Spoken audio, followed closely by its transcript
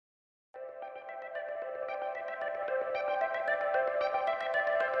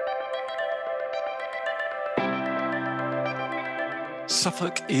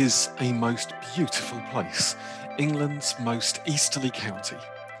Suffolk is a most beautiful place, England's most easterly county.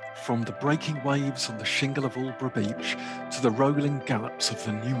 From the breaking waves on the shingle of Aldborough Beach to the rolling gallops of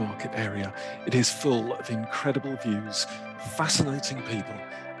the Newmarket area, it is full of incredible views, fascinating people,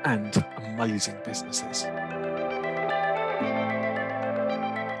 and amazing businesses.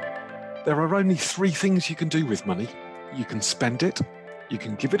 There are only three things you can do with money. You can spend it, you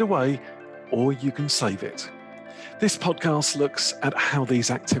can give it away, or you can save it. This podcast looks at how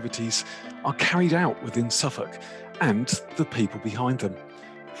these activities are carried out within Suffolk and the people behind them,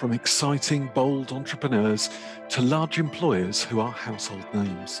 from exciting, bold entrepreneurs to large employers who are household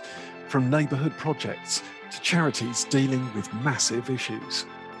names, from neighbourhood projects to charities dealing with massive issues,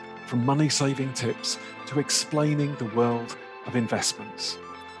 from money-saving tips to explaining the world of investments.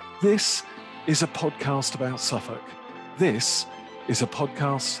 This is a podcast about Suffolk. This is a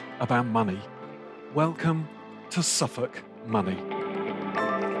podcast about money. Welcome to Suffolk Money.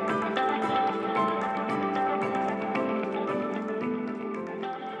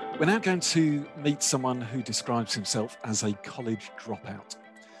 We're now going to meet someone who describes himself as a college dropout.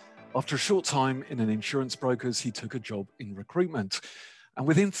 After a short time in an insurance broker's, he took a job in recruitment. And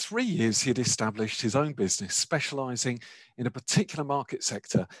within 3 years, he had established his own business, specialising in a particular market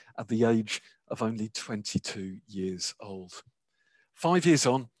sector at the age of only 22 years old. 5 years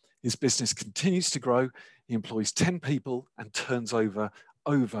on, his business continues to grow. He employs 10 people and turns over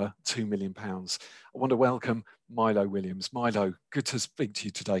 £2 million. I want to welcome Milo Williams. Milo, good to speak to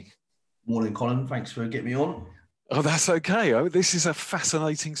you today. Morning, Colin. Thanks for getting me on. Oh, that's okay. Oh, this is a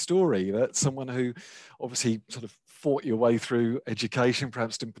fascinating story that someone who obviously sort of fought your way through education,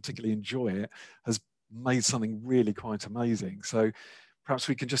 perhaps didn't particularly enjoy it, has made something really quite amazing. So perhaps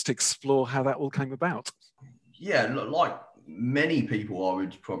we can just explore how that all came about. Yeah, like many people, I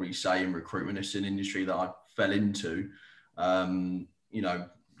would probably say in recruitment, it's an industry that I fell into.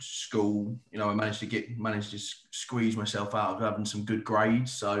 School, I managed to squeeze myself out of having some good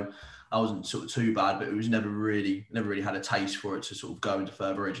grades. So I wasn't sort of too bad, but it was never really had a taste for it to sort of go into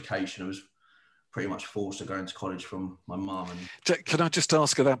further education. I was pretty much forced to go into college from my mum. And can I just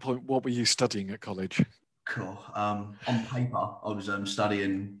ask at that point, what were you studying at college? Cool. On paper, I was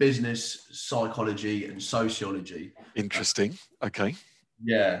studying business, psychology, and sociology. Interesting. Okay.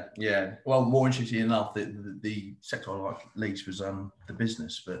 Yeah. Well, more interesting enough, the sector I liked least was the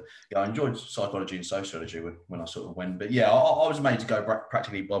business. But yeah, I enjoyed psychology and sociology when I sort of went. But yeah, I was made to go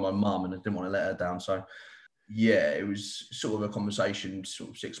practically by my mum, and I didn't want to let her down. So yeah, it was sort of a conversation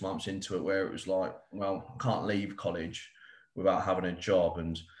sort of 6 months into it where it was like, well, I can't leave college without having a job.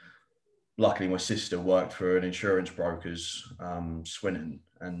 And luckily, my sister worked for an insurance broker's, Swinton.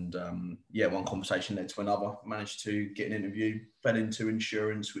 And one conversation led to another. Managed to get an interview, fell into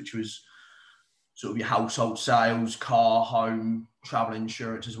insurance, which was sort of your household sales, car, home, travel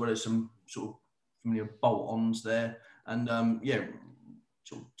insurance, as well as some sort of familiar bolt-ons there. And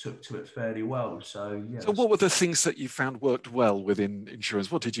sort of took to it fairly well. So yeah. So what were the things that you found worked well within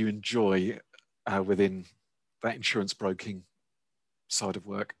insurance? What did you enjoy within that insurance broking side of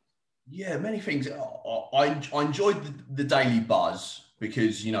work? Yeah, many things. I enjoyed the daily buzz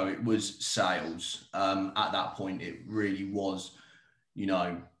because, it was sales. At that point, it really was,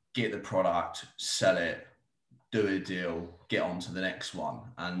 get the product, sell it, do a deal, get on to the next one.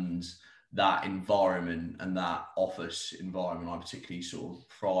 And that environment and that office environment, I particularly sort of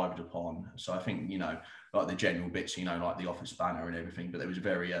thrived upon. So I think, like the general bits, like the office banner and everything, but there was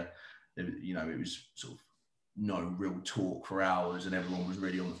it was sort of no real talk for hours and everyone was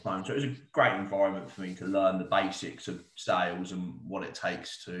really on the phone. So it was a great environment for me to learn the basics of sales and what it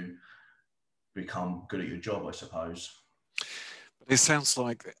takes to become good at your job, I suppose. It sounds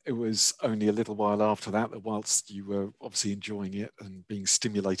like it was only a little while after that whilst you were obviously enjoying it and being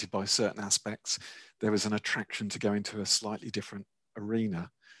stimulated by certain aspects, there was an attraction to go into a slightly different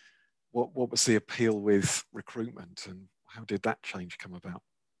arena. What was the appeal with recruitment and how did that change come about?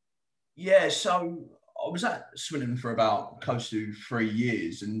 Yeah, so I was at Swinton for about close to 3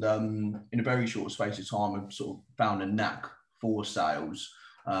 years, and in a very short space of time, I've sort of found a knack for sales.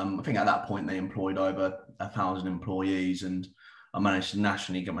 I think at that point they employed over 1,000 employees, and I managed to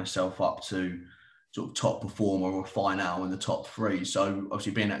nationally get myself up to sort of top performer or fine out in the top three. So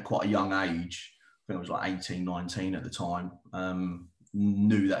obviously being at quite a young age, I think I was like 18, 19 at the time,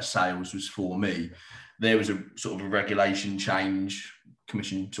 knew that sales was for me. There was a sort of a regulation change,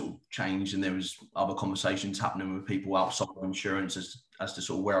 commission sort of changed, and there was other conversations happening with people outside of insurance as to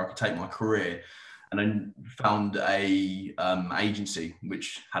sort of where I could take my career. And then found a agency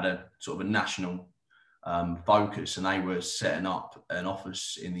which had a sort of a national focus, and they were setting up an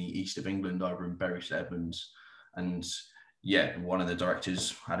office in the east of England over in Bury St Edmunds. And yeah, one of the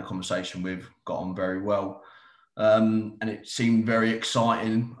directors had a conversation with, got on very well. And it seemed very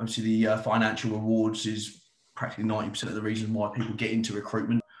exciting. Obviously, the financial rewards is practically 90% of the reason why people get into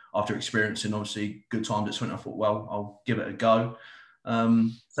recruitment after experiencing obviously good times at Swindon. I thought, well, I'll give it a go.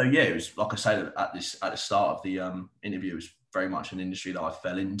 So yeah, it was like I said at the start of the interview, it was very much an industry that I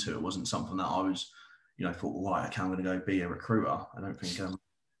fell into. It wasn't something that I was, thought, right, okay, I'm going to go be a recruiter. I don't think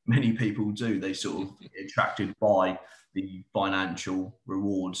many people do. They sort of get attracted by the financial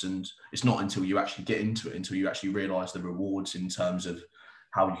rewards, and it's not until you actually get into it, until you actually realise the rewards in terms of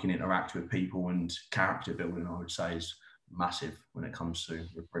how you can interact with people, and character building, I would say, is massive when it comes to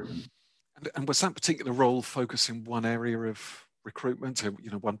recruitment. And was that particular role focused in one area of recruitment,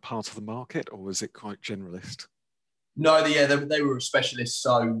 one part of the market, or was it quite generalist? No, they were a specialist.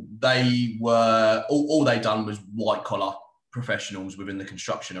 So they were, all they done was white collar professionals within the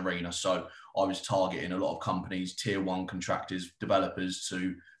construction arena. So I was targeting a lot of companies, tier one contractors, developers,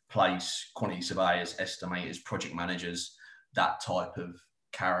 to place quantity surveyors, estimators, project managers, that type of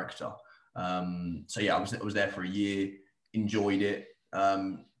character. So yeah, I was there for a year, enjoyed it,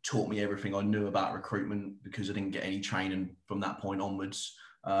 taught me everything I knew about recruitment because I didn't get any training from that point onwards.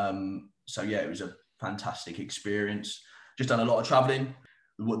 So yeah, it was a fantastic experience. Just done a lot of traveling.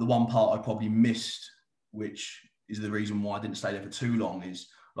 The one part I probably missed, which is the reason why I didn't stay there for too long, is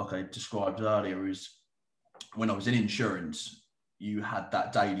like I described earlier, is when I was in insurance, you had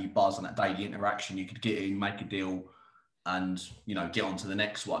that daily buzz and that daily interaction. You could get in, make a deal, and get on to the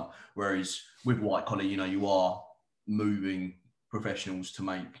next one. Whereas with white collar, you are moving professionals to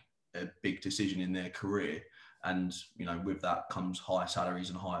make a big decision in their career. And, with that comes higher salaries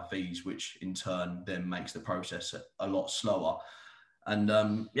and higher fees, which in turn then makes the process a lot slower. And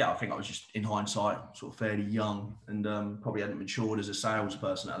I think I was just, in hindsight, sort of fairly young, and probably hadn't matured as a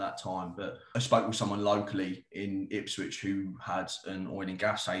salesperson at that time. But I spoke with someone locally in Ipswich who had an oil and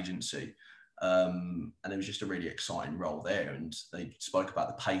gas agency. And it was just a really exciting role there. And they spoke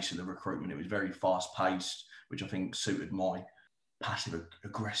about the pace of the recruitment. It was very fast paced, which I think suited my passive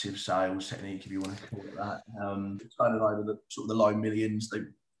aggressive sales technique, if you want to call it that. Turning over the sort of the low millions. They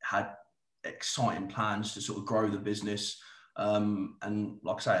had exciting plans to sort of grow the business. And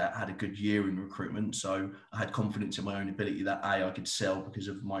like I say, I had a good year in recruitment, so I had confidence in my own ability that A, I could sell because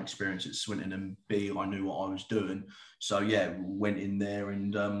of my experience at Swinton, and B, I knew what I was doing. So yeah, went in there,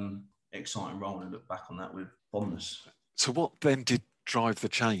 and exciting role, and look back on that with fondness. So what then did drive the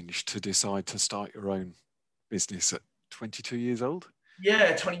change to decide to start your own business at 22 years old?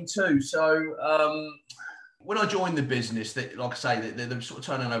 Yeah, 22. So when I joined the business, like I say, they were sort of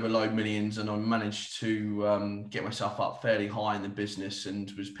turning over low millions, and I managed to get myself up fairly high in the business,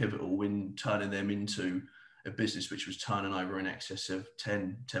 and was pivotal in turning them into a business which was turning over in excess of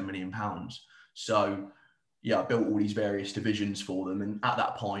 10 million pounds. So yeah, I built all these various divisions for them. And at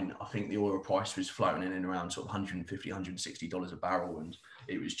that point, I think the oil price was floating in and around sort of $150, $160 a barrel. And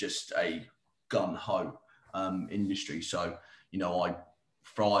it was just a gun-ho industry. So, I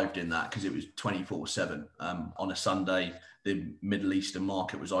thrived in that because it was 24/7. On a Sunday, the Middle Eastern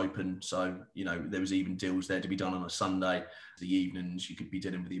market was open. So, there was even deals there to be done on a Sunday. The evenings, you could be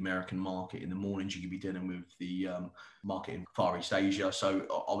dealing with the American market. In the mornings, you could be dealing with the market in Far East Asia. So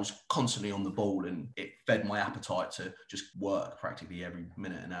I was constantly on the ball, and it fed my appetite to just work practically every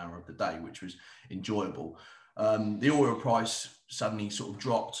minute and hour of the day, which was enjoyable. The oil price suddenly sort of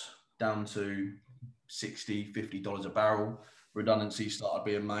dropped down to $60, $50 a barrel. Redundancy started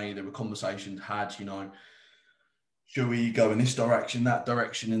being made. There were conversations had, should we go in this direction, that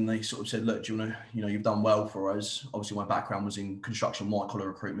direction? And they sort of said, look, do you want to, you've done well for us. Obviously, my background was in construction, white collar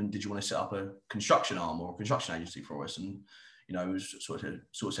recruitment. Did you want to set up a construction arm or a construction agency for us? And, it was sort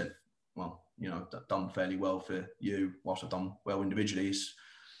of said, well, I've done fairly well for you, whilst I've done well individually.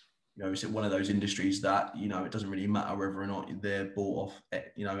 It's one of those industries that, it doesn't really matter whether or not they're bought off,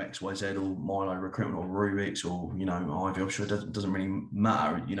 XYZ or Milo Recruitment or Rubik's or, Ivy Offshore. It doesn't really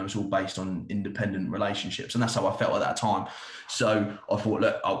matter. It's all based on independent relationships. And that's how I felt at that time. So I thought,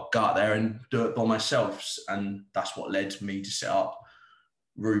 look, I'll go out there and do it by myself. And that's what led me to set up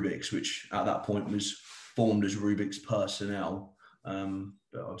Rubik's, which at that point was formed as Rubik's Personnel.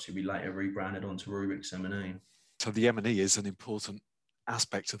 But obviously we later rebranded onto Rubik's M&E. So the M&E is an important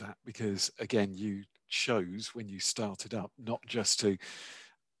aspect of that, because again, you chose when you started up not just to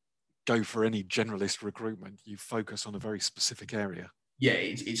go for any generalist recruitment, you focus on a very specific area. Yeah,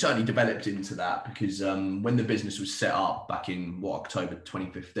 it certainly developed into that, because when the business was set up back in October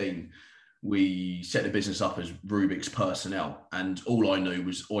 2015, we set the business up as Rubik's Personnel, and all I knew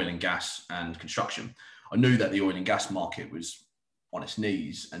was oil and gas and construction. I knew that the oil and gas market was on its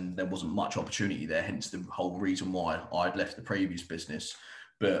knees, and there wasn't much opportunity there, hence the whole reason why I'd left the previous business.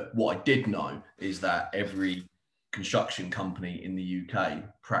 But what I did know is that every construction company in the UK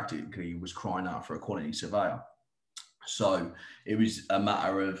practically was crying out for a quantity surveyor. So it was a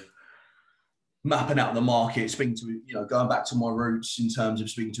matter of mapping out the market, speaking to, going back to my roots in terms of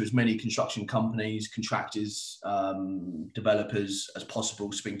speaking to as many construction companies, contractors, developers as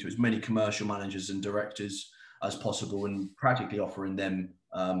possible, speaking to as many commercial managers and directors as possible, and practically offering them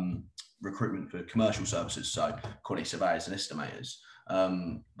recruitment for commercial services, so quantity surveyors and estimators.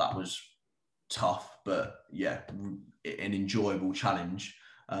 That was tough, but yeah, an enjoyable challenge,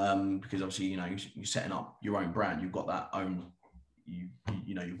 because obviously, you're setting up your own brand. You've got that own,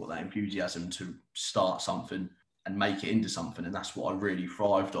 you've got that enthusiasm to start something and make it into something, and that's what I really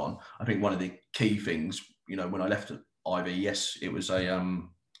thrived on. I think one of the key things, when I left Ivy, yes, it was a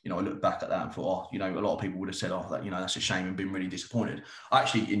I look back at that and thought, a lot of people would have said, that's a shame, and been really disappointed. I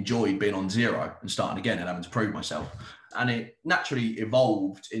actually enjoyed being on zero and starting again and having to prove myself. And it naturally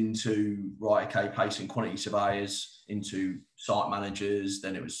evolved into, placing quantity surveyors, into site managers.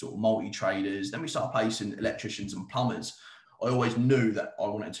 Then it was sort of multi-traders. Then we started placing electricians and plumbers. I always knew that I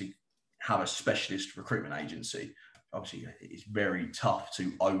wanted to have a specialist recruitment agency. Obviously, it's very tough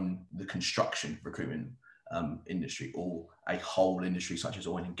to own the construction recruitment industry, or a whole industry such as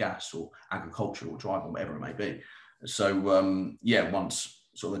oil and gas or agriculture or driving, whatever it may be. So once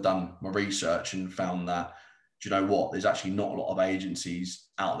sort of done my research and found that, do you know what, there's actually not a lot of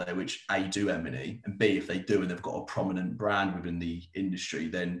agencies out there which A, do M&E, and B, if they do and they've got a prominent brand within the industry,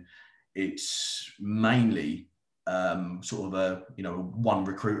 then it's mainly sort of a one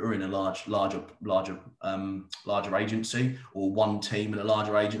recruiter in a larger agency, or one team in a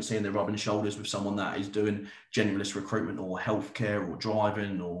larger agency, and they're rubbing shoulders with someone that is doing generalist recruitment or healthcare or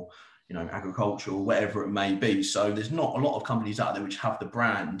driving or agriculture or whatever it may be. So there's not a lot of companies out there which have the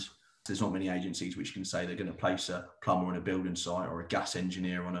brand. There's not many agencies which can say they're going to place a plumber on a building site or a gas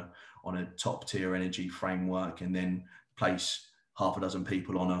engineer on a top tier energy framework, and then place half a dozen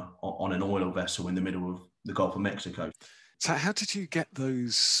people on an oil vessel in the middle of the Gulf of Mexico. So how did you get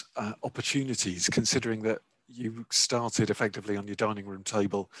those opportunities, considering that you started effectively on your dining room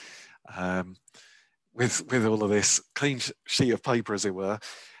table with all of this clean sheet of paper, as it were?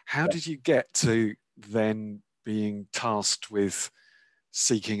 How did you get to then being tasked with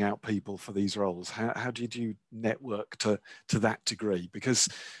seeking out people for these roles? How did you network to that degree? Because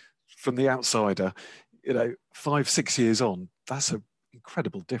from the outsider, 5-6 years on, that's an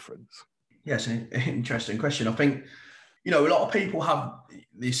incredible difference. Yes, an interesting question. I think, a lot of people have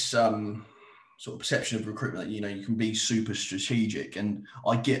this sort of perception of recruitment that, you can be super strategic, and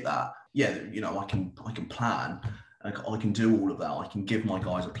I get that. Yeah, I can plan, and I can do all of that. I can give my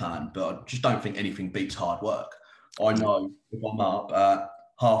guys a plan, but I just don't think anything beats hard work. I know if I'm up at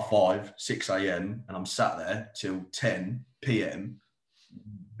 5:30, 6 a.m. and I'm sat there till 10 p.m.,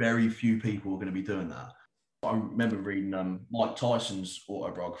 very few people are going to be doing that. I remember reading Mike Tyson's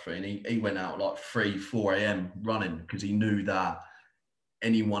autobiography, and he went out like 3-4 a.m. running because he knew that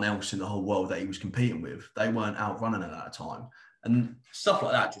anyone else in the whole world that he was competing with, they weren't out running at that time. And stuff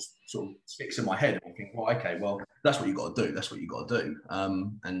like that just sort of sticks in my head. And I think, well, okay, well, that's what you got to do. That's what you got to do.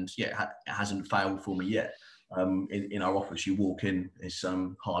 And yeah, it hasn't failed for me yet. In our office, you walk in, it's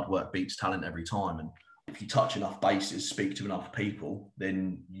hard work beats talent every time. And if you touch enough bases, speak to enough people,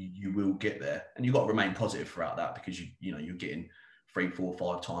 then you will get there. And you've got to remain positive throughout that, because you're getting 3, 4,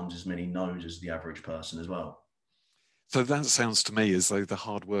 5 times as many no's as the average person as well. So that sounds to me as though the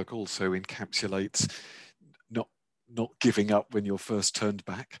hard work also encapsulates not giving up when you're first turned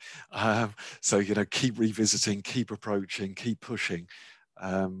back. So keep revisiting, keep approaching, keep pushing,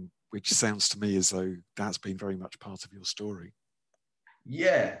 which sounds to me as though that's been very much part of your story.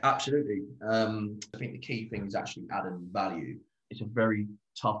 Yeah, absolutely. I think the key thing is actually adding value. It's a very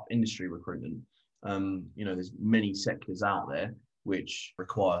tough industry, recruitment. There's many sectors out there which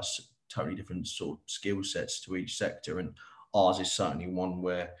requires totally different sort of skill sets to each sector, and ours is certainly one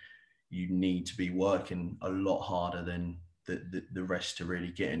where you need to be working a lot harder than the rest to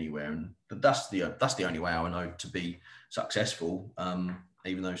really get anywhere. And that's the only way I know to be successful.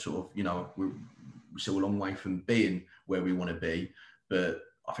 Even though sort of we're still a long way from being where we want to be. But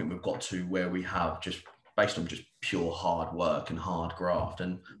I think we've got to where we have, just based on just pure hard work and hard graft.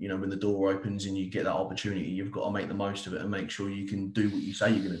 And, when the door opens and you get that opportunity, you've got to make the most of it and make sure you can do what you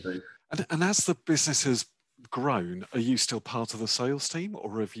say you're going to do. And as the business has grown, are you still part of the sales team,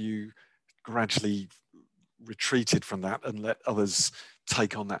 or have you gradually retreated from that and let others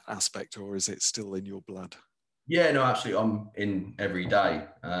take on that aspect, or is it still in your blood? Yeah, no, absolutely. I'm in every day.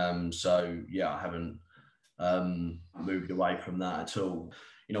 So yeah, I haven't moved away from that at all.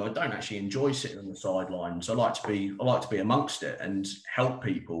 You know, I don't actually enjoy sitting on the sidelines. I like to be amongst it and help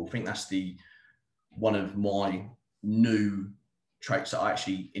people. I think that's one of my new traits that I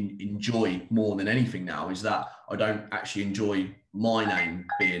actually enjoy more than anything now, is that I don't actually enjoy my name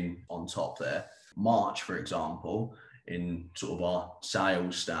being on top there. March, for example, in sort of our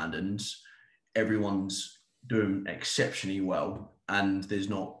sales standards, everyone's doing exceptionally well, and there's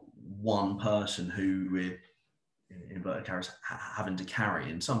not one person who we're in inverted commas having to carry.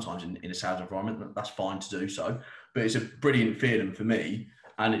 And sometimes in a sales environment, that's fine to do so, but it's a brilliant feeling for me,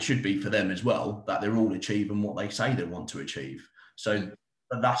 and it should be for them as well, that they're all achieving what they say they want to achieve. So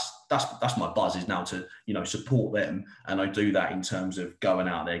that's my buzz, is now to, you know, support them. And I do that in terms of going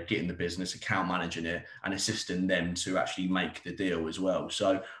out there, getting the business, account managing it, and assisting them to actually make the deal as well.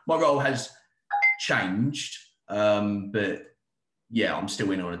 So my role has changed, but yeah, I'm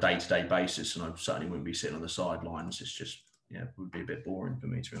still in on a day-to-day basis, and I certainly wouldn't be sitting on the sidelines. It's just, yeah, it would be a bit boring for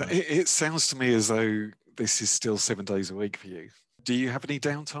me, to be honest. It sounds to me as though this is still 7 days a week for you. Do you have any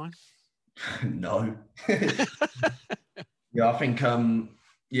downtime? No. Yeah, I think,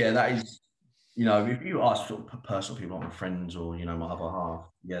 yeah, that is, you know, if you ask sort of personal people, like my friends or, you know, my other half,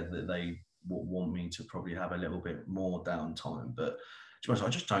 yeah, they want me to probably have a little bit more downtime. But to be honest,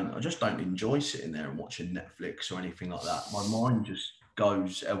 I just don't enjoy sitting there and watching Netflix or anything like that. My mind just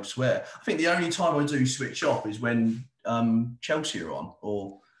goes elsewhere. I think the only time I do switch off is when Chelsea are on,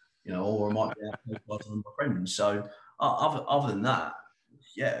 or, you know, or I might be out with my friends. So other than that,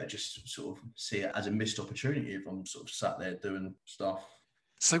 yeah, just sort of see it as a missed opportunity if I'm sort of sat there doing stuff.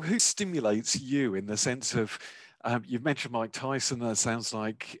 So who stimulates you, in the sense of, you've mentioned Mike Tyson? That sounds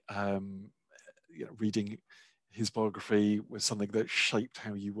like you know, reading his biography was something that shaped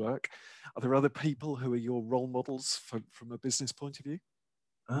how you work. Are there other people who are your role models from a business point of view?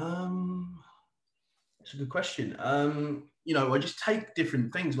 It's a good question. You know, I just take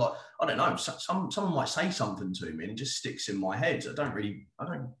different things. Like, I don't know, someone might say something to me and it just sticks in my head. I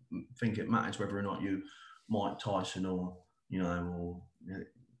don't think it matters whether or not you Mike Tyson or, you know, or, you know, I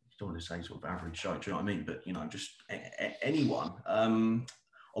don't want to say sort of average Joe, do you know what I mean? But, you know, just anyone.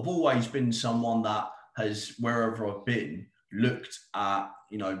 I've always been someone that has, wherever I've been, looked at,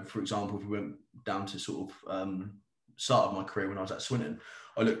 you know, for example, if we went down to sort of start of my career when I was at Swinton,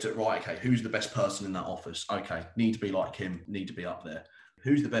 I looked at, right, okay, who's the best person in that office? Okay, need to be like him, need to be up there.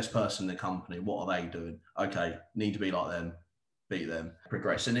 Who's the best person in the company? What are they doing? Okay, need to be like them, beat them,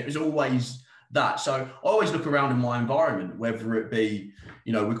 progress. And it was always that. So I always look around in my environment, whether it be,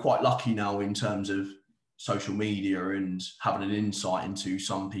 you know, we're quite lucky now in terms of social media and having an insight into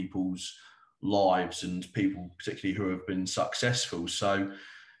some people's lives and people particularly who have been successful. So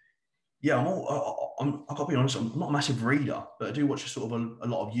yeah, I've got to be honest, I'm not a massive reader, but I do watch sort of a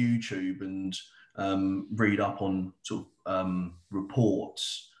lot of YouTube and read up on sort of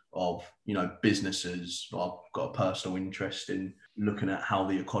reports of, you know, businesses. I've got a personal interest in looking at how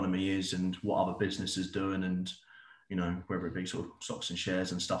the economy is and what other businesses doing, and, you know, whether it be sort of stocks and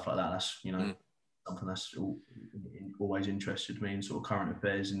shares and stuff like that. That's, you know, something that's always interested me in sort of current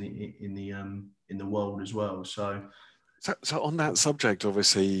affairs in the world as well. So on that subject,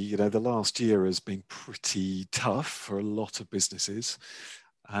 obviously, you know, the last year has been pretty tough for a lot of businesses.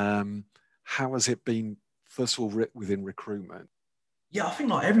 How has it been, first of all, within recruitment? Yeah, I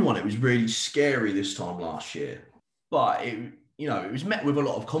think like everyone, it was really scary this time last year, but it was met with a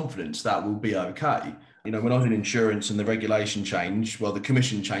lot of confidence that we'll be okay. You know, when I was in insurance and the regulation changed, well, the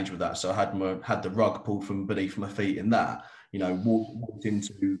commission changed with that. So I had the rug pulled from beneath my feet in that, you know, walked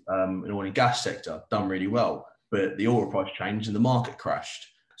into an oil and gas sector, done really well. But the oil price changed and the market crashed.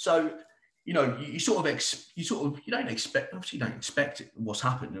 So, you know, you don't expect, obviously you don't expect what's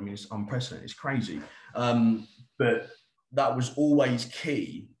happened. I mean, it's unprecedented, it's crazy. But that was always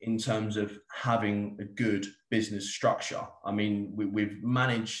key in terms of having a good business structure. I mean, we've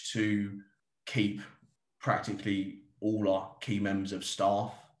managed to keep practically all our key members of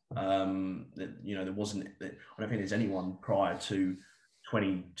staff. That, you know, I don't think there's anyone prior to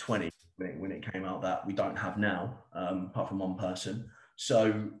 2020 when it came out that we don't have now, apart from one person.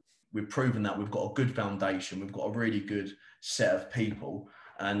 So we've proven that we've got a good foundation, we've got a really good set of people.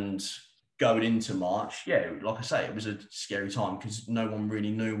 And going into March, yeah, like I say, it was a scary time because no one really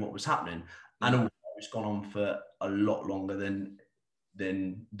knew what was happening. And also it's gone on for a lot longer than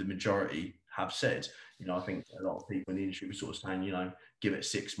the majority have said. You know, I think a lot of people in the industry were sort of saying, you know, give it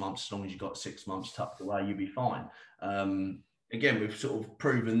 6 months, as long as you've got 6 months tucked away, you'll be fine. Again, we've sort of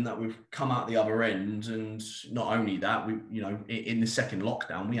proven that we've come out the other end. And not only that, we, you know, in the second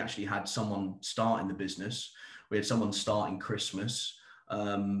lockdown, we actually had someone start in the business. We had someone starting Christmas.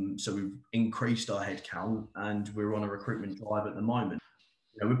 So we've increased our headcount, and we're on a recruitment drive at the moment.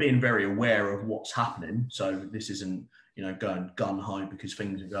 We're being very aware of what's happening. So this isn't, going gun ho because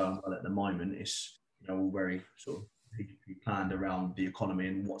things are going well at the moment. It's, all very sort of planned around the economy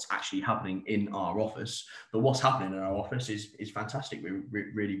and what's actually happening in our office. But what's happening in our office is fantastic. We're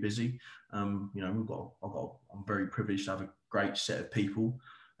really busy. I'm very privileged to have a great set of people.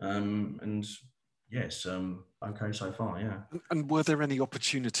 And yes, okay so far, yeah. And were there any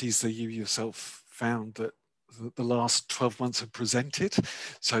opportunities that you yourself found that the last 12 months have presented?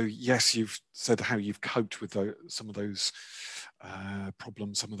 So yes, you've said how you've coped with some of those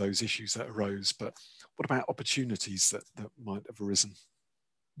problems, some of those issues that arose, but what about opportunities that might have arisen?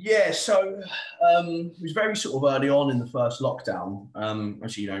 Yeah, so it was very sort of early on in the first lockdown.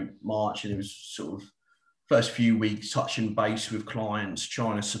 Actually, March, and it was sort of first few weeks touching base with clients,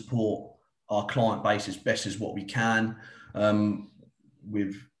 trying to support our client base as best as what we can,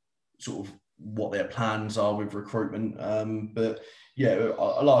 with sort of what their plans are with recruitment. But yeah,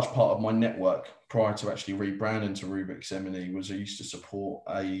 a large part of my network prior to actually rebranding to Rubik's M&E was I used to support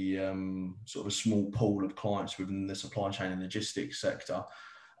a sort of a small pool of clients within the supply chain and logistics sector.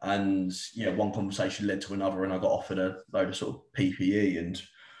 And yeah, one conversation led to another, and I got offered a load of sort of PPE and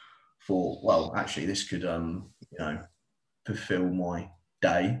thought, well, actually this could, fulfill my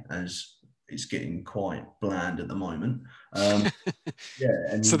day, as it's getting quite bland at the moment.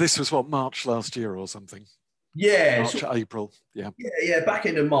 And so this was what, March last year or something? Yeah, March, April. Yeah. Yeah, back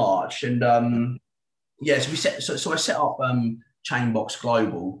into March, and so I set up Chainbox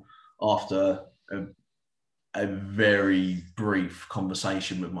Global after a very brief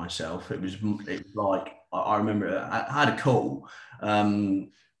conversation with myself. It was like I remember I had a call,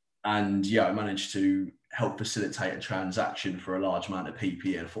 and yeah, I managed to help facilitate a transaction for a large amount of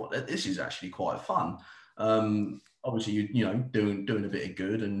PPE. And I thought that this is actually quite fun. Obviously, doing a bit of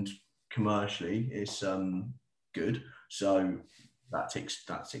good, and commercially, it's good. So that ticks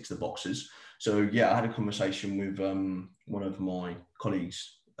the boxes. So yeah, I had a conversation with one of my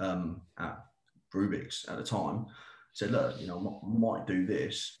colleagues at Rubik's at the time. Said, look, I might do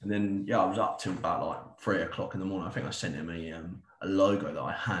this. And then I was up till about like 3 o'clock in the morning. I think I sent him a logo that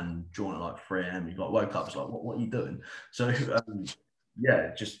I hand drawn at like 3 a.m. He woke up, was like, what are you doing? So and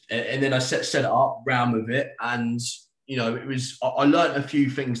then I set it up, ran with it, and it was, I learned a few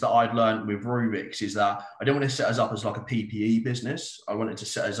things that I'd learned with Rubik's, is that I don't want to set us up as like a PPE business. I wanted to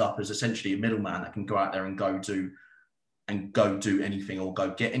set us up as essentially a middleman that can go out there and go do anything or go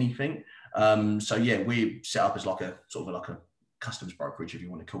get anything. So yeah, we set up as like a sort of like a customs brokerage, if you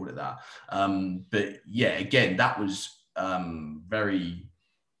want to call it that. But yeah, again, that was very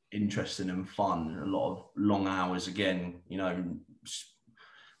interesting and fun. A lot of long hours again,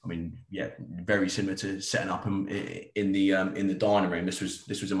 I mean, yeah, very similar to setting up in the dining room. This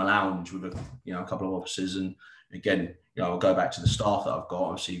was in my lounge with a couple of officers, and again, I'll go back to the staff that I've got.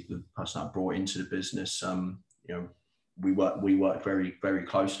 Obviously, the person I brought into the business, we worked very, very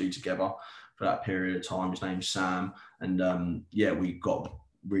closely together for that period of time. His name's Sam, and we got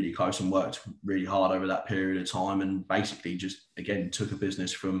really close and worked really hard over that period of time, and basically just again took a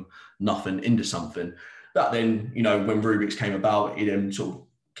business from nothing into something. That then, when Rubik's came about, it then sort of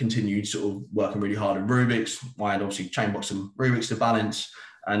continued sort of working really hard in Rubik's. I had obviously Chainbox and Rubik's to balance,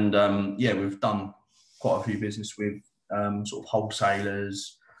 and we've done quite a few business with sort of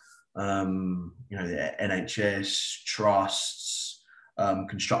wholesalers, the NHS, trusts,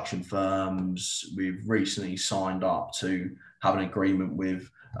 construction firms. We've recently signed up to have an agreement with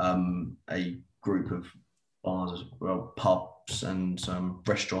a group of bars, pubs and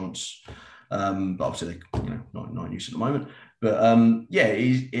restaurants. But obviously they're not in use at the moment. But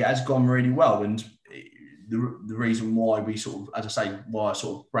it has gone really well. And the reason why we sort of, as I say, why I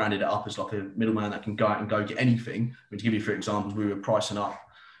sort of branded it up as like a middleman that can go out and go get anything. I mean, to give you a few examples, we were pricing up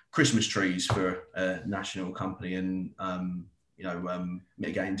Christmas trees for a national company, and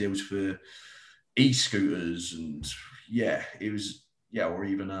mitigating deals for e-scooters, and it was or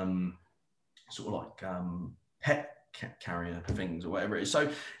even sort of like pet carrier things or whatever it is. So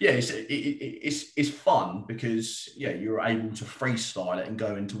it's fun because you're able to freestyle it and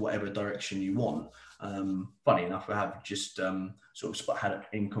go into whatever direction you want. Funny enough, I have just sort of had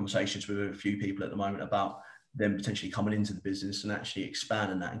in conversations with a few people at the moment about them potentially coming into the business and actually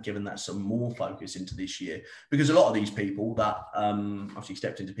expanding that and giving that some more focus into this year, because a lot of these people that obviously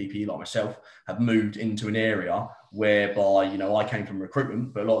stepped into PPE like myself have moved into an area whereby I came from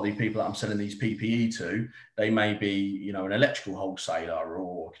recruitment, but a lot of these people that I'm selling these PPE to, they may be an electrical wholesaler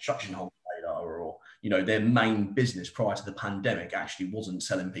or a construction wholesaler, or their main business prior to the pandemic actually wasn't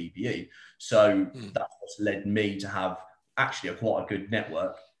selling PPE. So that's what's led me to have actually quite a good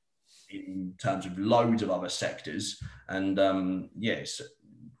network in terms of loads of other sectors, and yes,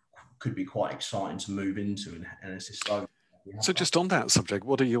 could be quite exciting to move into and assist those. So just on that subject,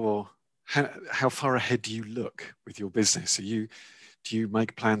 what are your how far ahead do you look with your business? Do you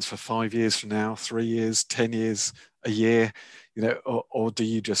make plans for 5 years from now, 3 years, 10 years, a year, or do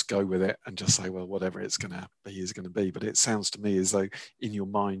you just go with it and just say, well, whatever it's going to be is going to be? But it sounds to me as though in your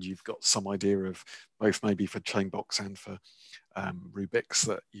mind you've got some idea of both, maybe for Chainbox and for Rubik's,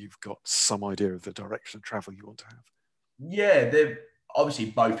 that you've got some idea of the direction of travel you want to have. Yeah, they're obviously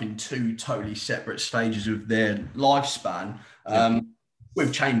both in two totally separate stages of their lifespan.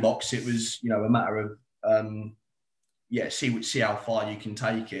 With Chainbox, it was a matter of see how far you can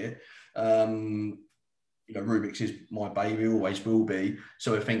take it. Rubik's is my baby, always will be.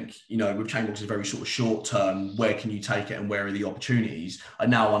 So I think, with Chainbox is very sort of short term, where can you take it and where are the opportunities? I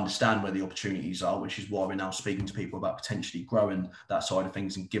now understand where the opportunities are, which is why we're now speaking to people about potentially growing that side of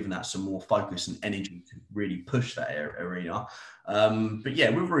things and giving that some more focus and energy to really push that arena. But yeah,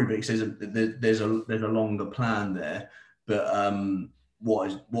 with Rubik's, there's a longer plan there. But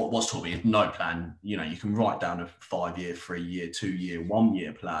what's taught me is no plan. You can write down a 5-year, 3-year, 2-year,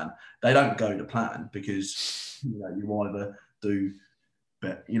 1-year plan. They don't go to plan because you either do,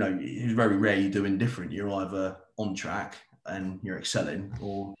 but it's very rare you do indifferent. You're either on track and you're excelling,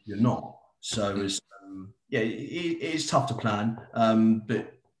 or you're not. So it is tough to plan.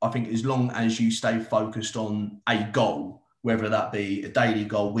 But I think as long as you stay focused on a goal, whether that be a daily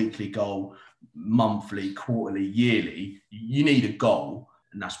goal, weekly goal, monthly, quarterly, yearly, you need a goal,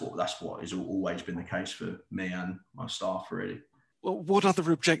 and that's what has always been the case for me and my staff, really. Well, what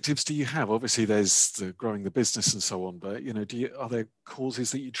other objectives do you have? Obviously, there's the growing the business and so on, but are there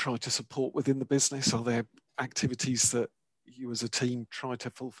causes that you try to support within the business? Are there activities that you as a team try to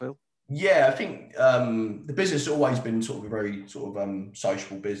fulfill? Yeah, I think the business has always been sort of a very sort of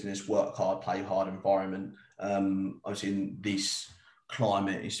sociable business, work hard, play hard environment. Obviously, in this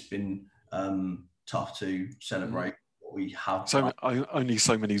climate, it's been tough to celebrate what we have. So only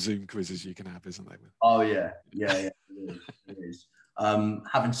so many Zoom quizzes you can have, isn't there? Oh yeah, it is.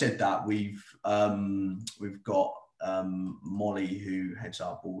 Having said that, we've got Molly, who heads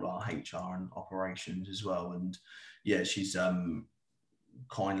up all our HR and operations as well, and yeah, she's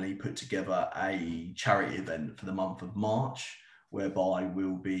kindly put together a charity event for the month of March, whereby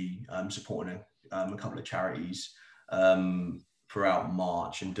we'll be supporting a couple of charities throughout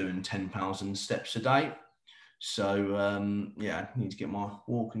March and doing 10,000 steps a day. So I need to get my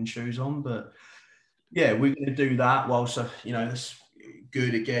walking shoes on, but yeah, we're going to do that whilst it's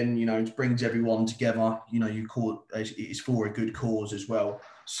good again. It brings everyone together. It's for a good cause as well.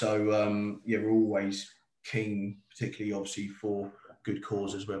 So we're always keen, particularly obviously for good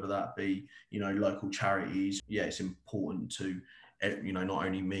causes, whether that be local charities. Yeah, it's important to not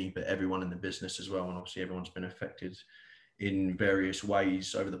only me but everyone in the business as well, and obviously everyone's been affected in various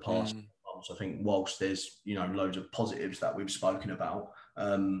ways over the past months. I think whilst there's loads of positives that we've spoken about,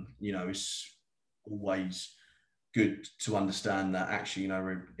 it's always good to understand that actually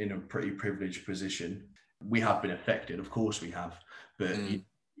we're in a pretty privileged position. We have been affected, of course we have, but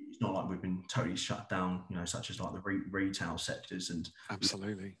it's not like we've been totally shut down, such as like the retail sectors and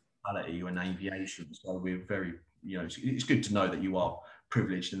absolutely hospitality and aviation. So we're very, it's good to know that you are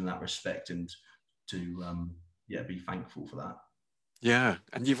privileged in that respect, and to be thankful for that. Yeah,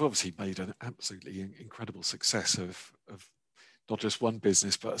 and you've obviously made an absolutely incredible success of not just one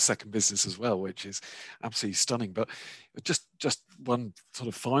business, but a second business as well, which is absolutely stunning. But just one sort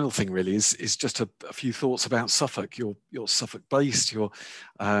of final thing really is just a few thoughts about Suffolk. You're Suffolk based, you're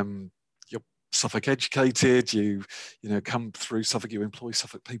Suffolk educated, you come through Suffolk, you employ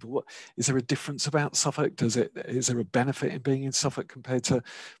Suffolk people. What is there a difference about Suffolk? Is there a benefit in being in Suffolk compared to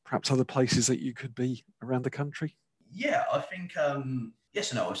perhaps other places that you could be around the country? Yeah, I think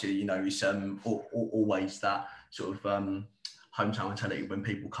yes and no. Obviously, it's always that sort of hometown mentality when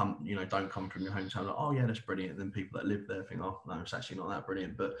people come, don't come from your hometown, like, oh yeah, that's brilliant. And then people that live there think, oh no, it's actually not that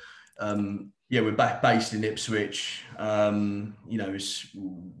brilliant. But we're based in Ipswich. It's,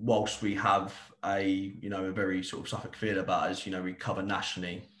 whilst we have a very sort of Suffolk feel about us, we cover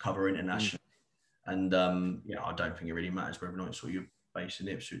nationally, cover internationally, and I don't think it really matters whether or not it's you're based in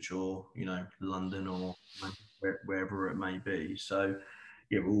Ipswich or London or wherever it may be. So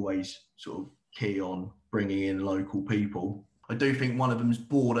we're always sort of key on bringing in local people. I do think one of them's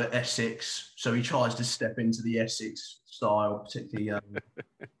border Essex, so he tries to step into the Essex style, particularly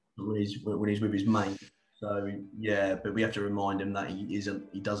when he's with his mate. So but we have to remind him that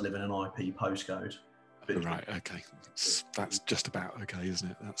he does live in an IP postcode. Right, okay, that's just about okay,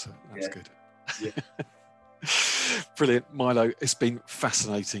 isn't it? That's good. Yeah. Brilliant, Milo. It's been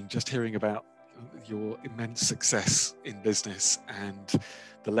fascinating just hearing about your immense success in business and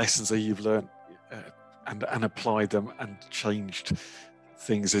the lessons that you've learned and applied them and changed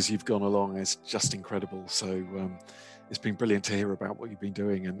things as you've gone along. It's just incredible. So it's been brilliant to hear about what you've been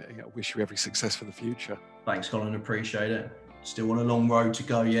doing, and I wish you every success for the future. Thanks, Colin. Appreciate it. Still on a long road to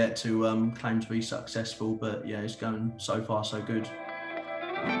go yet to claim to be successful, but yeah, it's going so far so good.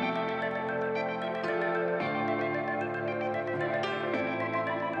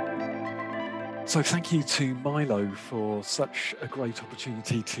 So thank you to Milo for such a great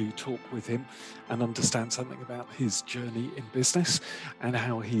opportunity to talk with him and understand something about his journey in business and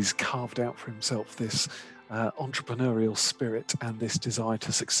how he's carved out for himself this entrepreneurial spirit and this desire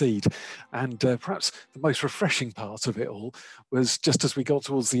to succeed. And perhaps the most refreshing part of it all was just as we got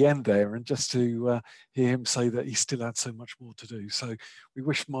towards the end there, and just to hear him say that he still had so much more to do. So we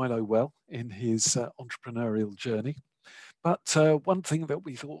wish Milo well in his entrepreneurial journey. But one thing that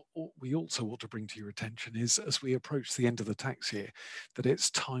we thought we also ought to bring to your attention is, as we approach the end of the tax year, that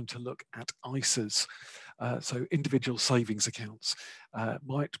it's time to look at ISAs. So individual savings accounts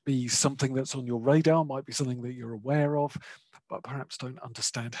might be something that's on your radar, might be something that you're aware of, but perhaps don't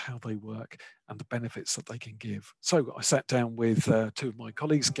understand how they work and the benefits that they can give. So I sat down with two of my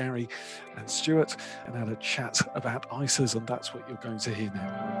colleagues, Gary and Stuart, and had a chat about ISAs, and that's what you're going to hear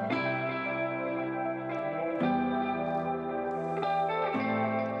now.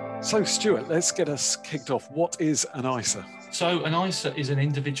 So, Stuart, let's get us kicked off. What is an ISA? So an ISA is an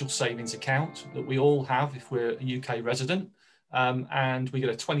individual savings account that we all have if we're a UK resident, and we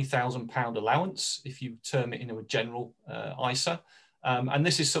get a £20,000 allowance if you term it into a general ISA. And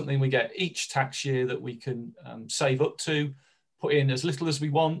this is something we get each tax year that we can save up to, put in as little as we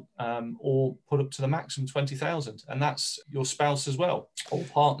want, or put up to the maximum 20,000. And that's your spouse as well, or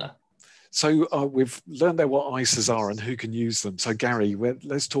partner. So we've learned there what ISAs are and who can use them. So Gary,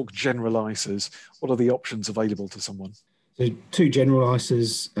 let's talk general ISAs. What are the options available to someone? So two general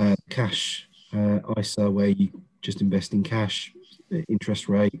ISAs, cash ISA, where you just invest in cash, interest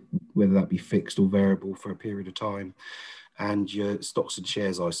rate, whether that be fixed or variable for a period of time, and your stocks and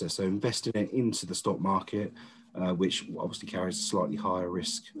shares ISA, so investing it into the stock market, which obviously carries a slightly higher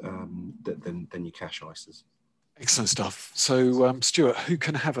risk than your cash ISAs. Excellent stuff. So, Stuart, who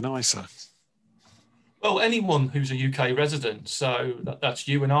can have an ISA? Well, anyone who's a UK resident. So that's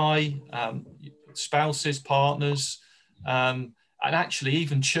you and I, spouses, partners, and actually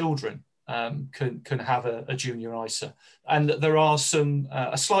even children can have a junior ISA. And there are some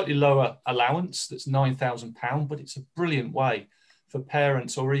a slightly lower allowance that's £9,000, but it's a brilliant way for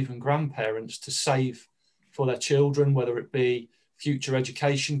parents or even grandparents to save for their children, whether it be future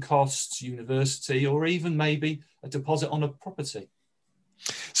education costs, university, or even maybe a deposit on a property.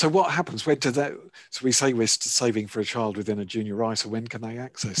 So what happens? Where do that? So we say we're saving for a child within a junior ISA. When can they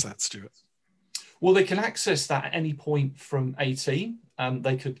access that, Stuart? Well, they can access that at any point from 18.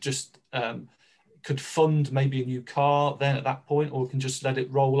 They could just could fund maybe a new car then at that point, or can just let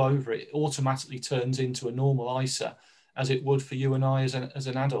it roll over. It automatically turns into a normal ISA, as it would for you and I as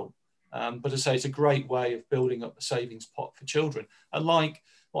an adult. But as I say, it's a great way of building up a savings pot for children. And like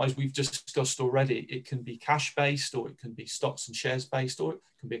as we've discussed already, it can be cash-based, or it can be stocks and shares-based, or it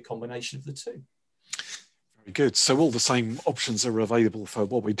can be a combination of the two. Very good. So all the same options are available for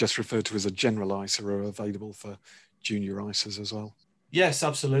what we just referred to as a general ISA are available for junior ISAs as well. Yes,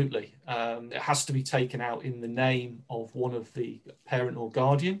 absolutely. It has to be taken out in the name of one of the parent or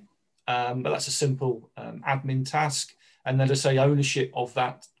guardian, but that's a simple admin task. And then to say ownership of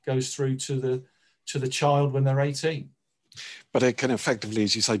that goes through to the child when they're 18. But it can effectively,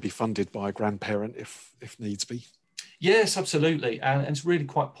 as you say, be funded by a grandparent if needs be. Yes, absolutely. And it's really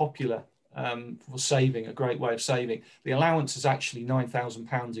quite popular for saving, a great way of saving. The allowance is actually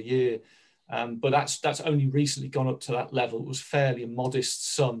 £9,000 a year, but that's only recently gone up to that level. It was fairly a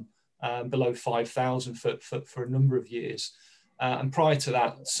modest sum, below 5,000 for a number of years. And prior to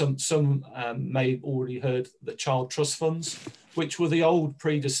that, some may have already heard the child trust funds, which were the old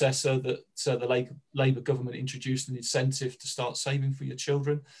predecessor that the Labour government introduced an incentive to start saving for your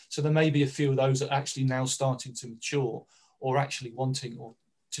children. So there may be a few of those that are actually now starting to mature, or actually wanting or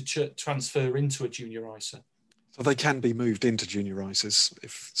to transfer into a junior ISA. So they can be moved into junior ISAs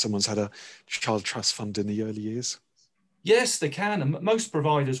if someone's had a child trust fund in the early years? Yes, they can, and most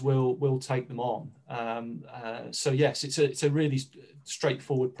providers will take them on. So yes, it's a really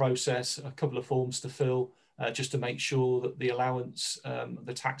straightforward process. A couple of forms to fill, just to make sure that the allowance,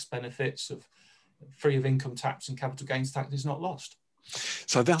 the tax benefits of free of income tax and capital gains tax is not lost.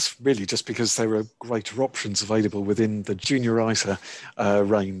 So that's really just because there are greater options available within the junior ISA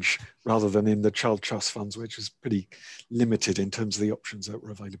range rather than in the child trust funds, which is pretty limited in terms of the options that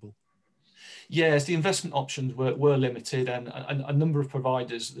were available. Yes, the investment options were limited, and a number of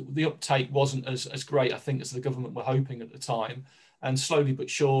providers, the uptake wasn't as great, I think, as the government were hoping at the time. And slowly but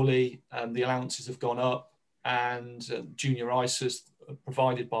surely, the allowances have gone up, and junior ISAs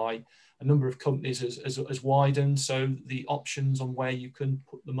provided by a number of companies has widened. So the options on where you can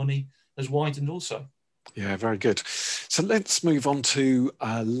put the money has widened also. Yeah, very good. So let's move on to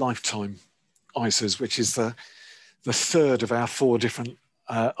lifetime ISAs, which is the third of our four different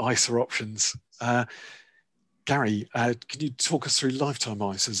ISA options. Gary, can you talk us through lifetime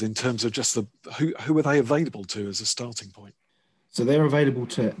ISAs in terms of just who are they available to as a starting point? So they're available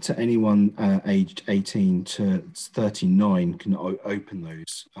to anyone aged 18 to 39 can open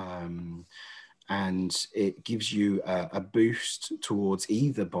those. And it gives you a boost towards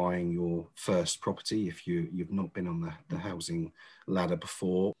either buying your first property if you've not been on the housing ladder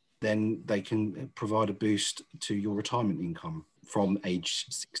before. Then they can provide a boost to your retirement income from age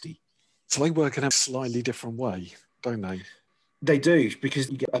 60. So they work in a slightly different way, don't they? They do, because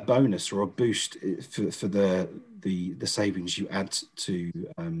you get a bonus or a boost for the savings you add to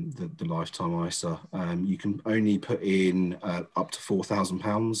the lifetime ISA. You can only put in up to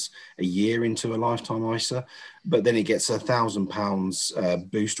 £4,000 a year into a lifetime ISA, but then it gets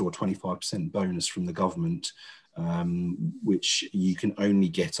 £1,000 boost or 25% bonus from the government, which you can only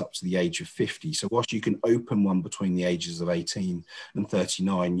get up to the age of 50. So whilst you can open one between the ages of 18 and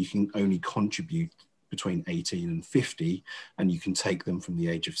 39, you can only contribute between 18 and 50, and you can take them from the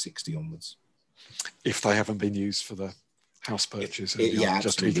age of 60 onwards. If they haven't been used for the house purchase. Yeah,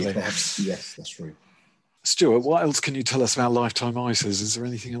 just to be clear. Yes, that's true. Stuart, what else can you tell us about lifetime ISAs? Is there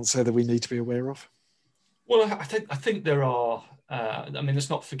anything else there that we need to be aware of? Well, I think there are. Let's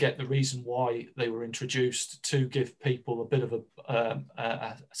not forget the reason why they were introduced, to give people a bit of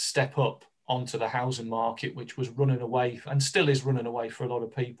a step up onto the housing market, which was running away and still is running away for a lot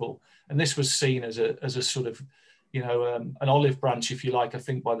of people. And this was seen as a sort of, an olive branch, if you like, I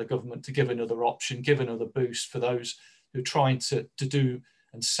think, by the government, to give another option, give another boost for those who are trying to do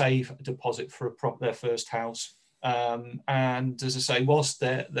and save a deposit for their first house. And as I say, whilst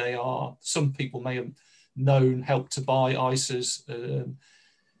they are, some people may have helped to buy ISAs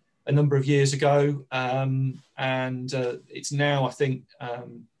a number of years ago, and it's now, I think,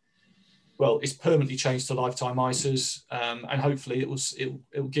 it's permanently changed to lifetime ISAs, and hopefully it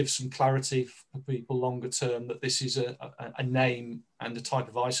will give some clarity for people longer term that this is a name and a type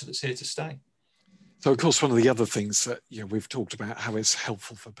of ISA that's here to stay. So, of course, one of the other things that we've talked about how it's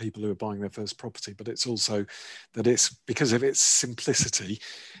helpful for people who are buying their first property, but it's also that it's because of its simplicity.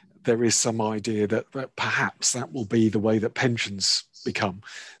 There is some idea that perhaps that will be the way that pensions become.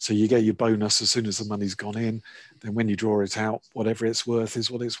 So you get your bonus as soon as the money's gone in. Then when you draw it out, whatever it's worth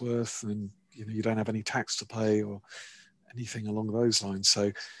is what it's worth, and you don't have any tax to pay or anything along those lines.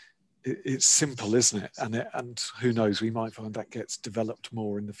 So it's simple, isn't it? And who knows, we might find that gets developed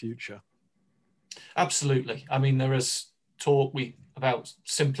more in the future. Absolutely. I mean, there is talk about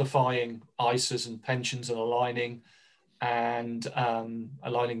simplifying ISAs and pensions and aligning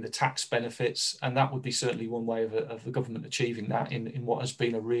the tax benefits, and that would be certainly one way of the government achieving that in what has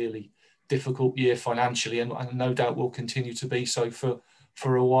been a really difficult year financially, and no doubt will continue to be so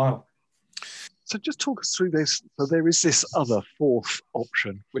for a while. So just talk us through this. So there is this other fourth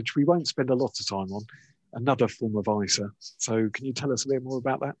option, which we won't spend a lot of time on, another form of ISA. So can you tell us a bit more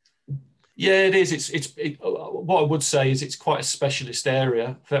about that? Yeah, it is. What I would say is it's quite a specialist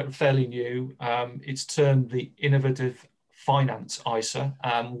area, fairly new. It's termed the Innovative Finance ISA,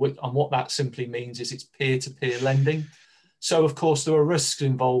 and what that simply means is it's peer-to-peer lending. So, of course, there are risks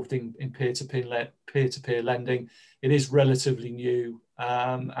involved in peer-to-peer lending. It is relatively new,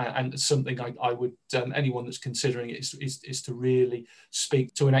 and something I would anyone that's considering it is to really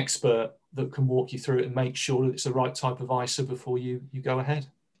speak to an expert that can walk you through it and make sure that it's the right type of ISA before you go ahead.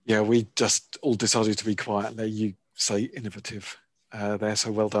 Yeah, we just all decided to be quiet and let you say innovative there.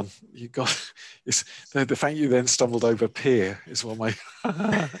 So well done. You got the fact you then stumbled over peer is what made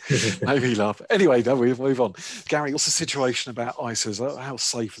me laugh. Anyway, no, we'll move on. Gary, what's the situation about ISAs? How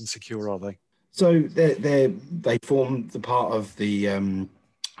safe and secure are they? So they form the part of the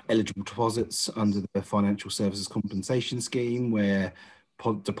eligible deposits under the Financial Services Compensation Scheme, where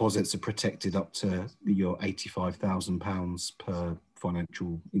deposits are protected up to your £85,000 per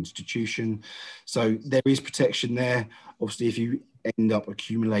financial institution. So there is protection there. Obviously, if you end up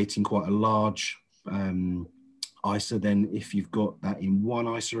accumulating quite a large ISA, then if you've got that in one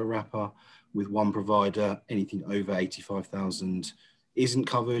ISA wrapper with one provider, anything over 85,000 isn't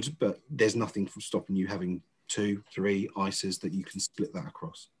covered, but there's nothing from stopping you having 2, 3 ISAs that you can split that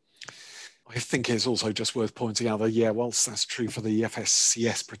across. I think it's also just worth pointing out that, whilst that's true for the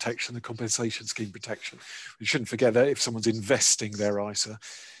FSCS protection, the compensation scheme protection, we shouldn't forget that if someone's investing their ISA,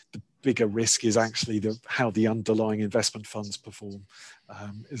 the bigger risk is actually how the underlying investment funds perform,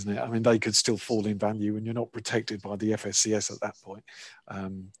 isn't it? I mean, they could still fall in value and you're not protected by the FSCS at that point.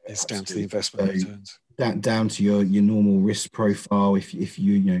 It's down to the investment returns. That down to your normal risk profile. If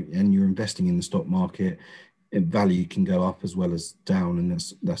you and you're investing in the stock market, value can go up as well as down, and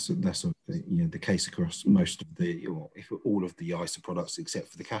that's the case across most of if all of the ISA products except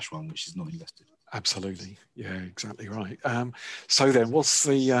for the cash one, which is not invested. Absolutely, yeah, exactly right. So then, what's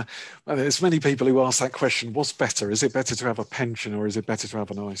there's many people who ask that question: what's better? Is it better to have a pension or is it better to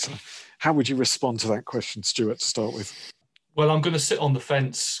have an ISA? How would you respond to that question, Stuart, to start with? Well, I'm going to sit on the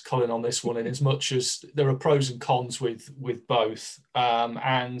fence, Colin, on this one, in as much as there are pros and cons with both,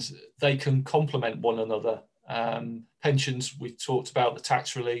 and they can complement one another. Pensions, we talked about the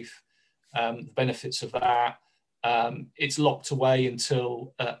tax relief, the benefits of that. It's locked away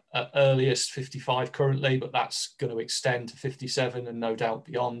until earliest 55 currently, but that's going to extend to 57 and no doubt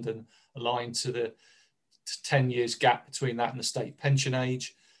beyond, and align to the 10 years gap between that and the state pension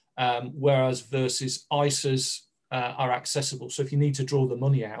age. Whereas versus ISAs are accessible. So if you need to draw the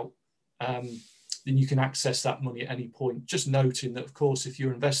money out, then you can access that money at any point. Just noting that, of course, if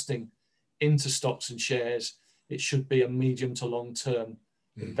you're investing into stocks and shares, it should be a medium to long-term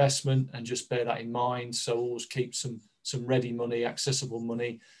investment, and just bear that in mind. So always keep some ready money, accessible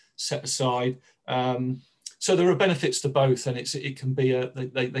money set aside. So there are benefits to both, and it can be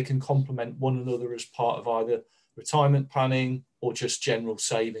they can complement one another as part of either retirement planning or just general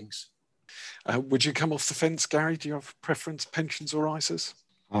savings. Would you come off the fence, Gary? Do you have preference, pensions or ISAs?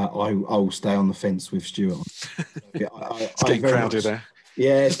 I'll stay on the fence with Stuart. It's getting crowded there.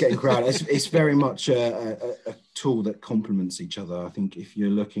 Yeah, it's getting crowded. It's very much a tool that complements each other. I think if you're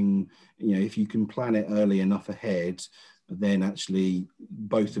looking, if you can plan it early enough ahead, then actually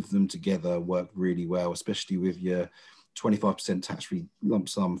both of them together work really well, especially with your 25% tax-free lump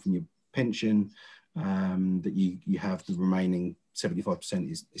sum from your pension, that you have the remaining 75%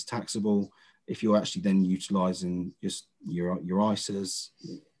 is taxable. If you're actually then utilising just your ISAs,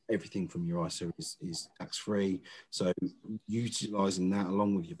 everything from your ISA is tax-free. So utilising that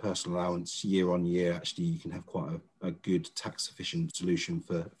along with your personal allowance year on year, actually you can have quite a good tax-efficient solution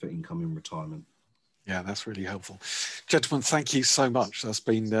for income in retirement. Yeah, that's really helpful. Gentlemen, thank you so much. That's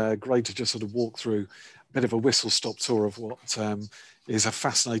been great to just sort of walk through a bit of a whistle-stop tour of what is a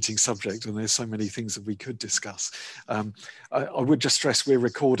fascinating subject, and there's so many things that we could discuss. I would just stress we're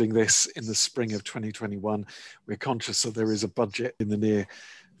recording this in the spring of 2021. We're conscious that there is a budget in the near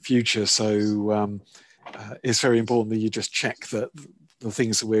future, so it's very important that you just check that the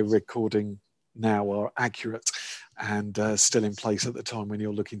things that we're recording now are accurate and still in place at the time when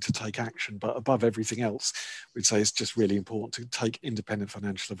you're looking to take action. But above everything else, we'd say it's just really important to take independent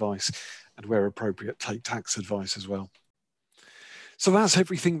financial advice, and where appropriate, take tax advice as well. So that's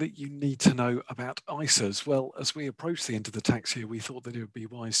everything that you need to know about ISAs. Well, as we approach the end of the tax year, we thought that it would be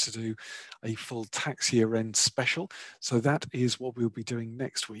wise to do a full tax year end special. So that is what we'll be doing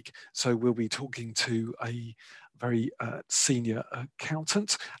next week. So we'll be talking to a very senior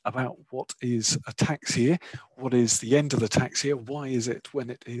accountant about what is a tax year, what is the end of the tax year, why is it when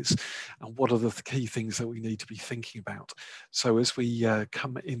it is, and what are the key things that we need to be thinking about. So as we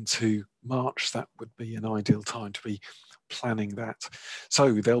come into March, that would be an ideal time to be planning that.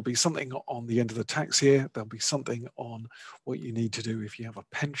 So there'll be something on the end of the tax year, there'll be something on what you need to do if you have a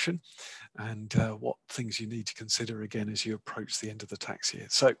pension, and what things you need to consider again as you approach the end of the tax year.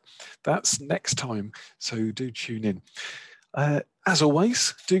 So that's next time, so do tune in. As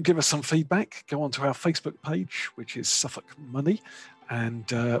always, do give us some feedback. Go onto our Facebook page, which is Suffolk Money, and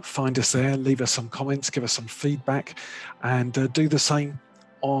find us there, leave us some comments, give us some feedback, and do the same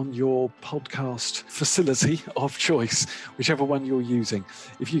on your podcast facility of choice, whichever one you're using.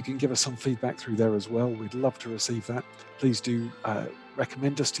 If you can give us some feedback through there as well, we'd love to receive that. Please do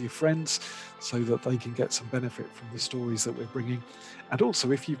recommend us to your friends so that they can get some benefit from the stories that we're bringing. And also,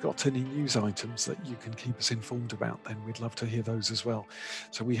 if you've got any news items that you can keep us informed about, then we'd love to hear those as well.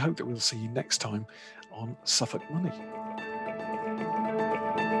 So we hope that we'll see you next time on Suffolk Money.